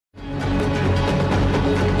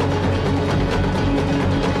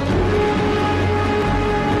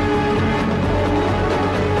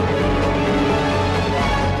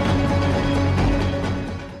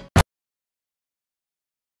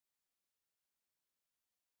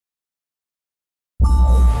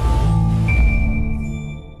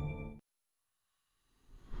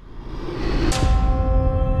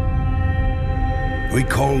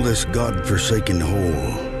call this god-forsaken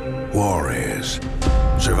hole Juarez.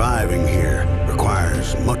 Surviving here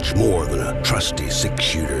requires much more than a trusty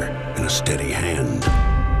six-shooter and a steady hand.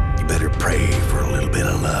 You better pray for a little bit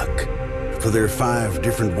of luck, for there are 5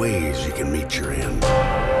 different ways you can meet your end.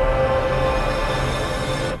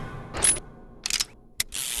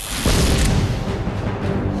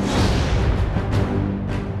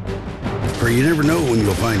 For you never know when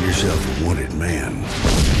you'll find yourself a wanted man.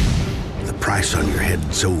 The price on your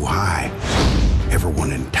head so high,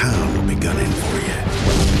 everyone in town will be gunning for you.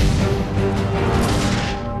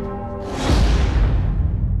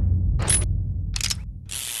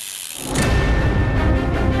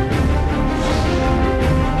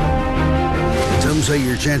 Some say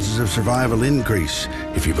your chances of survival increase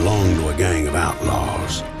if you belong to a gang of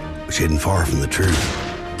outlaws, which isn't far from the truth.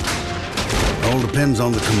 All depends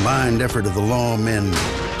on the combined effort of the lawmen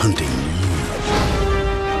hunting you.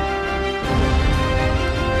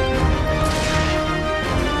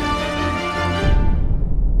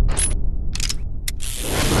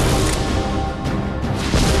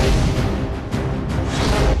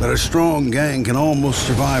 But a strong gang can almost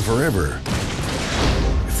survive forever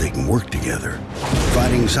if they can work together,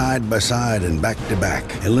 fighting side by side and back to back,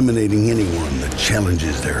 eliminating anyone that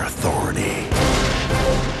challenges their authority.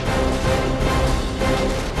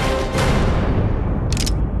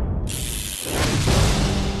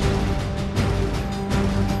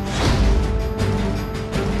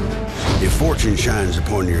 If fortune shines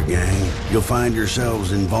upon your gang, you'll find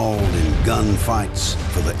yourselves involved in gunfights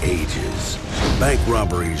for the ages. Bank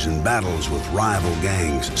robberies and battles with rival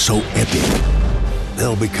gangs so epic,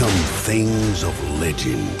 they'll become things of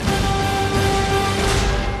legend.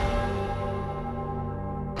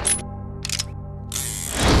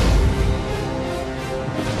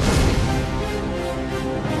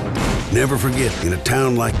 Never forget, in a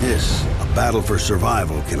town like this, a battle for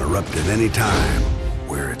survival can erupt at any time,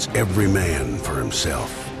 where it's every man for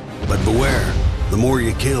himself. But beware, the more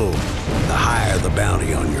you kill, the higher the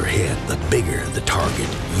bounty on your head, the bigger the target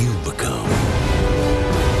you become.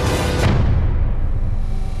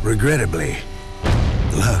 Regrettably,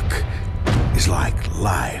 luck is like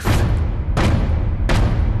life.